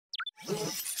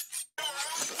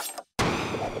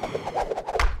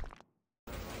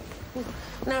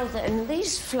Now then,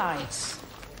 these flights.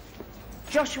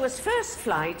 Joshua's first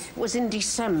flight was in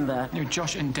December. No,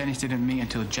 Josh and Dennis didn't meet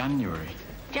until January.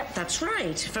 Yep, that's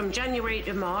right. From January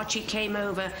to March, he came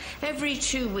over every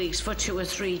 2 weeks for 2 or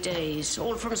 3 days,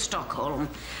 all from Stockholm.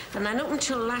 And then up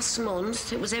until last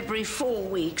month, it was every 4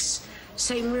 weeks,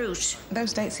 same route.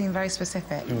 Those dates seem very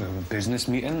specific. A business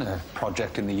meeting, a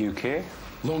project in the UK.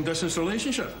 Long-distance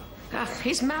relationship?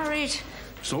 He's married.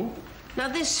 So? Now,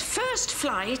 this first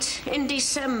flight in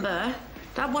December,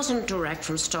 that wasn't direct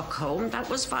from Stockholm. That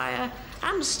was via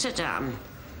Amsterdam.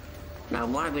 Now,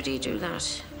 why would he do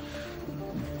that?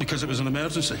 Because it was an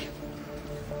emergency.